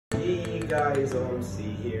guys,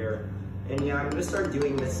 OMC here, and yeah, I'm gonna start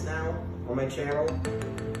doing this now on my channel.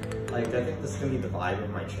 Like, I think this is gonna be the vibe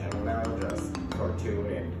of my channel now, just cartoon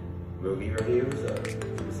and movie reviews,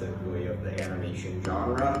 specifically of the animation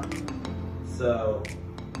genre. So,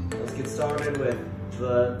 let's get started with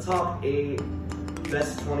the top 8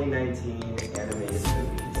 best 2019 animated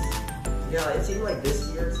movies. Yeah, it seemed like this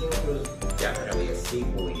year, it seemed like it was definitely a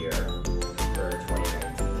sequel year for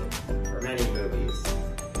 2019, for many movies.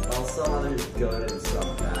 While some others good and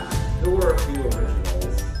some bad. There were a few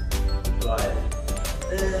originals, but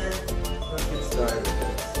let's get started with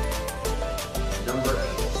this. Number 8,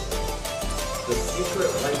 The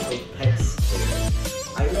Secret Life of Pet State.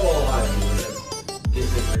 I know a lot of you would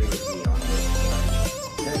disagree with me on this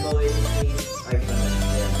one, and believe me, I can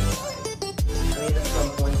understand why. I mean, at some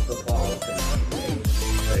points the plot was confusing,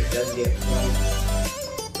 but it does get points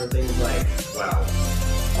for things like, well,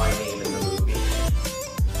 my name in the movie.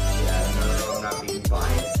 Yeah, no, I'm not being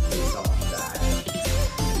biased based off of that.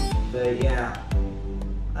 But yeah,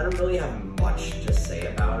 I don't really have much to say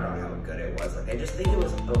about it on how good it was. Like, I just think it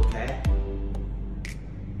was okay.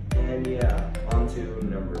 And yeah, on to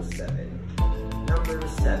number 7. Number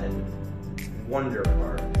 7, Wonder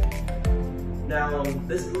Park. Now,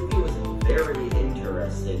 this movie was very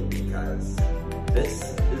interesting because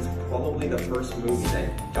this is probably the first movie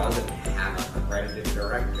that doesn't have a credited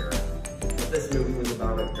director. But this movie was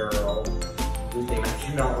about a girl whose name I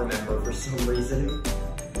cannot remember for some reason,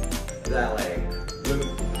 that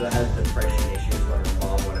had depression issues when her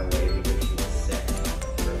mom went away because she was sick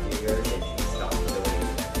for a few years and she stopped doing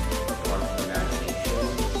performance of imagination.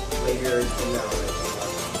 Later, she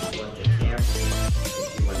went to camp and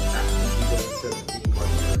she went back to being one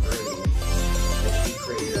of her dreams that she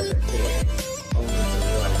created as a kid, only to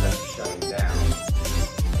realize that she's shutting down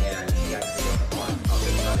and she has to get the park up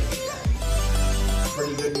and running again.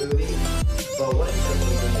 Pretty good movie, but what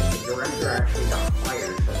interesting thing is the director actually got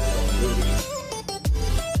fired from the whole movie.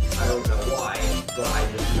 I don't know why, but I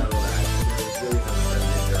just know that he was really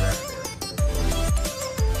unfriendly director.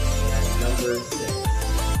 And number 6,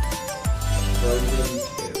 Frozen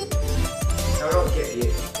 2. Now don't get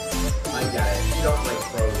you, I get it, you don't like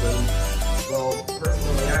Frozen. Well,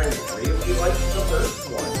 personally, I really liked the first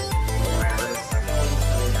one. When I heard the second one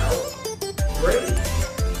coming out, great!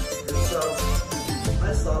 And so,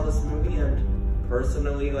 I saw this movie and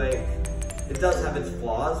personally, like, it does have its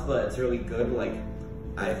flaws, but it's really good. Like,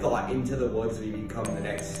 I thought Into the Woods would become the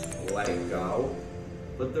next Let It Go,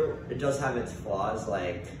 but it does have its flaws.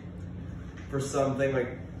 Like, for some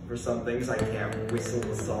things I can't whistle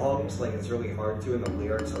the songs, like it's really hard to, and the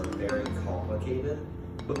lyrics are very complicated.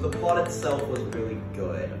 But the plot itself was really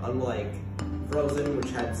good, unlike Frozen,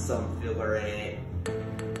 which had some filler in it,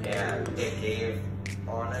 and it gave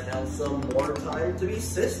Anna and Elsa more time to be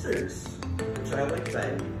sisters, which I like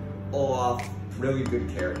that. Olaf, really good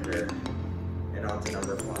character. And on to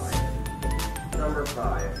number 5. Number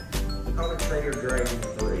 5, How to Train Your Dragon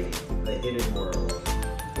 3, The Hidden World.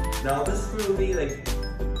 Now this movie, like,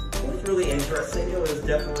 was really interesting. It was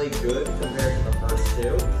definitely good compared to the first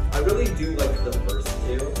 2. I really do like the first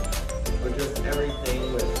 2, but just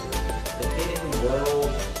everything with the hidden world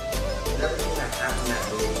and everything that happened in that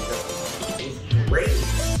movie just was great.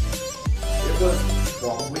 It was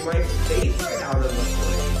probably my favorite out of the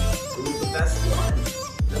 3. It was the best one.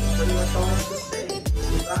 That's pretty much all I have to say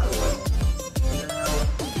with that one. Now,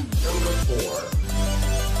 number 4,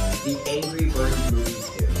 The Angry Birds Movie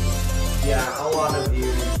 2. Yeah, a lot of you,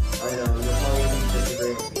 I know, you're probably going to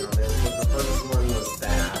disagree with me on this, but the first one was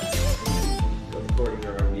bad, according to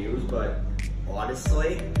reviews, but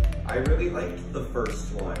honestly, I really liked the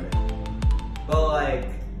first one. But like,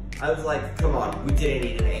 I was like, come on, we didn't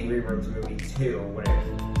need an Angry Birds Movie 2 when it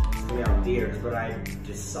was coming out in theaters, but I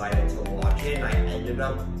decided to watch it, and I ended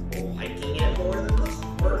up liking it more than the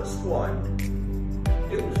first one.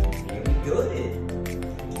 It was really good.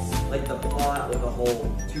 Like the plot with the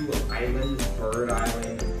whole 2 islands, Bird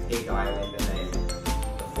Island, Pig Island, and then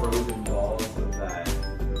the frozen balls with that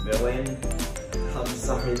villain. I'm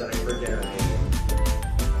sorry that I forget her name.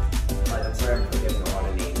 I'm sorry I'm forgetting a lot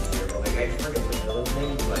of names here, but like I just forget the villain's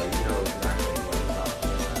name, but you know exactly what I'm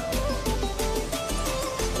talking about.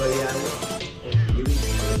 But yeah, it was a really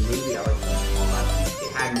good movie. I like the plot.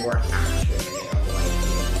 It had more action in it. I like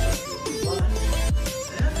it. It was fun.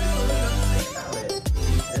 And I don't know what to say about it.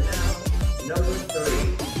 And now, number 3,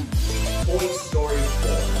 Toy Story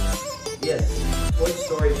 4. Yes, Toy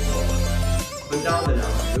Story 4.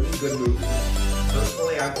 Phenomenon, really good movie.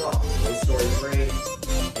 Personally, I thought Toy Story 3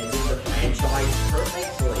 ended the franchise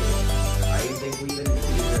perfectly. I didn't think we even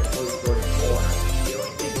needed a Toy Story 4. The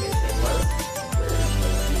only thing missing was, where's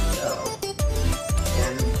Toy Story 4?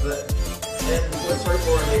 Story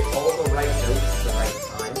 4 hit all the right notes at the right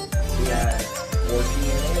time. We had Morty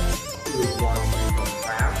in it, who wants to become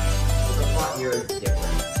Crash, but the plot here is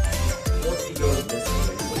different. Morty goes missing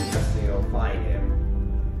and Woody has to go find him.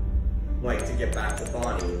 Like, to get back to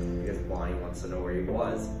Bonnie, because Bonnie wants to know where he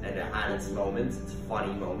was, and it had its moments, its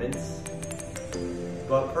funny moments.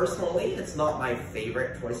 But personally, it's not my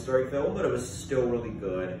favorite Toy Story film, but it was still really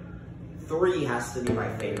good. 3 has to be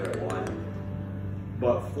my favorite one.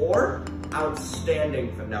 But 4,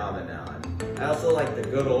 outstanding phenomenon. I also like the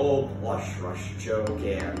good old Plush Rush joke,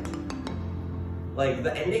 and like,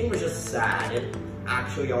 the ending was just sad. It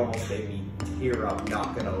actually almost made me tear up,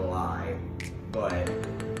 not gonna lie. But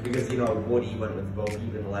because, you know, Woody went with Bo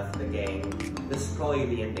Peep and left the gang. This is probably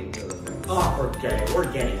the ending to the film. Oh, forget it.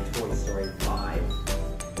 We're getting Toy Story 5.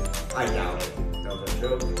 I doubt it. That was a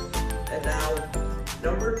joke. And now,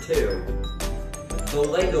 number 2. The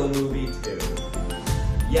Lego Movie 2.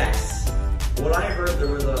 Yes. When I heard there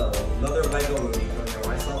was another Lego movie coming out,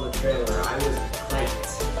 when I saw the trailer, I was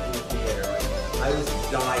hyped in the theater. Like, I was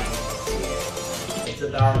dying to see it. It's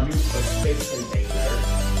about a space invader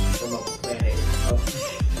from a planet of...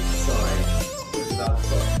 Sorry. It's about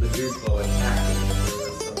the Duplo attacking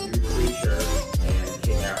with some new creature and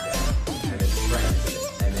kidnapped him and his friends,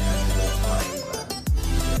 and then has to go find them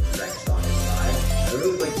with Rex on his side. I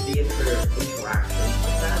really liked the interactions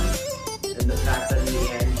with them, and the fact that in the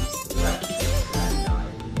end, Rex died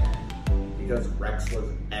in the end. Because Rex was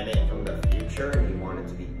Emmett from the future and he wanted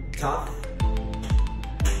to be tough.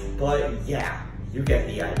 But yeah, you get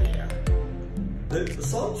the idea. The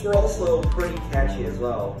songs were also pretty catchy as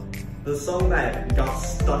well. The song that got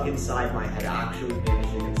stuck inside my head actually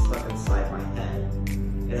managed to get stuck inside my head.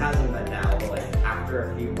 It hasn't been now, but like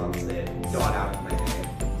after a few months it got out of my head.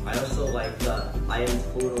 I also like the I Am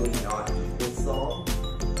Totally Not Evil song.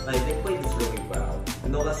 Like, they played this really well.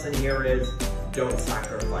 And the lesson here is, don't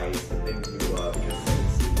sacrifice the things you love just so you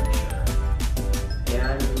see for sure.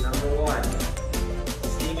 And number 1,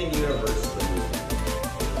 Steven Universe, the movie.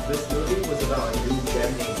 This movie was about a new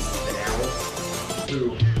gem named Spinel, who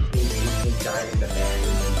died in the bed in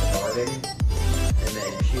the garden, and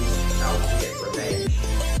then she was out to get revenge.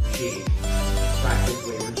 She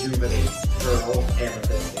practically rejuvenates Turtle,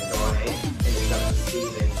 Amethyst, and Donnie, and it's up to Steven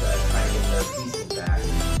to try to get their pieces back.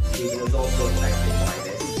 Steven is also affected by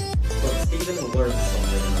this, but Steven learns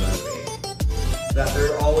something in the movie, that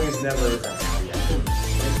there always never is a happy ending.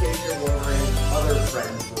 In case you're wondering, Other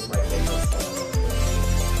Friends was my favorite song.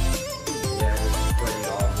 Yeah, it's pretty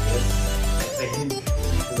obvious, I think,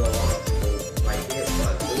 to a lot of people like it,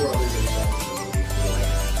 but there were other good songs in the movie too, like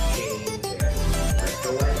Change and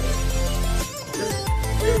Breakaway. Just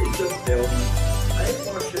really good film. I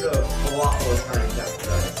watched it a lot more times after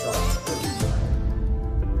I saw it the first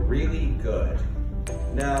time. Really good.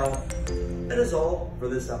 Now, that is all for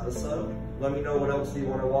this episode. Let me know what else you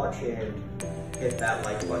want to watch and hit that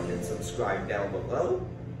like button and subscribe down below.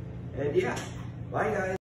 And yeah, bye guys.